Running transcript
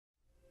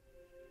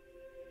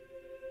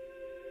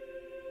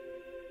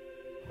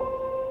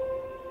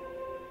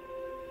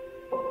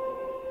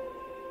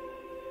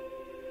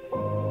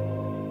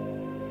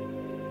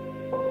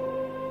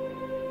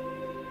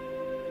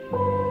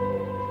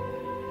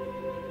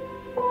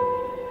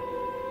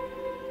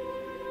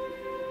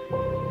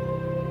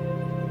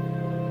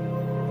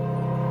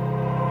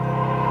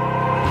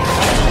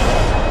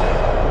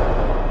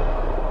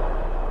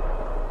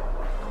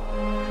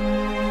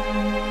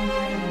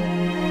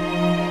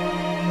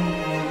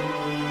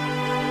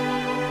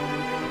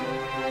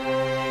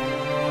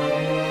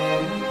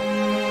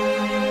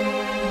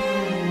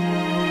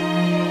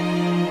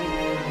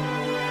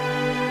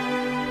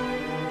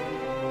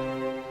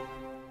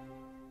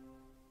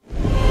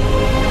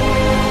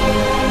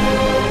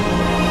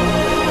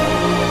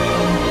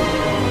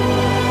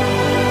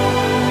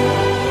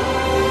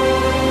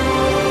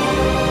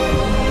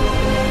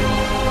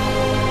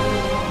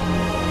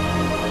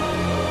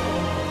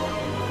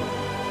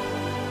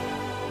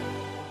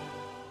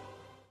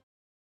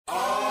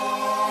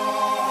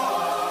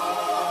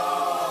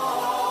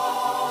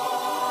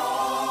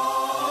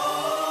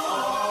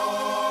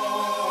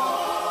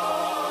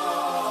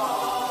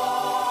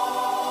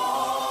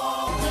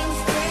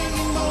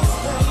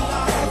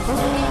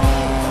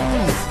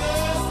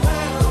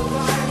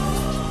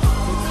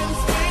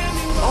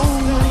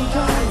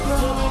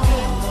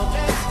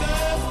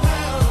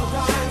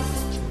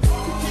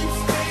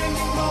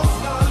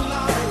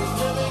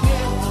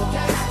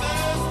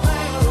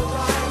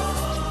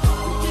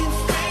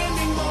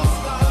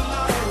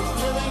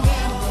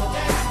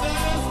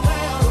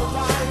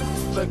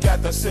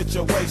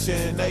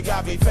situation they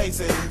got me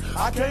facing.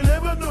 I can't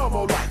live a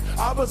normal life.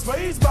 I was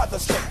raised by the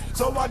state,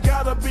 so I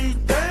gotta be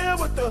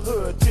down with the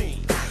hood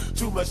team.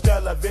 Too much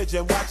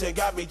television watching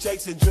got me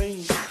chasing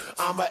dreams.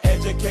 I'm an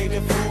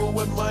educated fool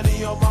with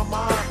money on my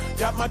mind.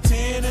 Got my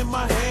tin in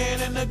my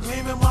hand and a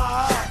gleam in my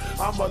eye.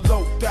 I'm a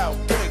loped out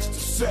gangster,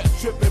 set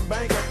tripping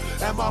banker,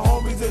 and my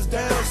homies is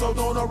down, so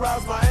don't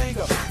arouse my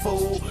anger.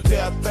 Fool,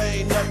 death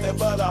ain't nothing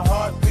but a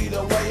heartbeat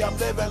away. I'm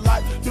living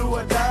life, do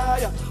or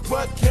die.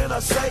 What can I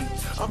say?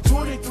 I'm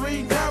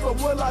 23 now, but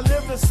will I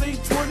live to see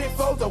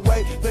 24? The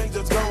way things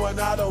is going,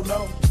 I don't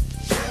know.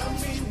 Tell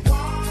me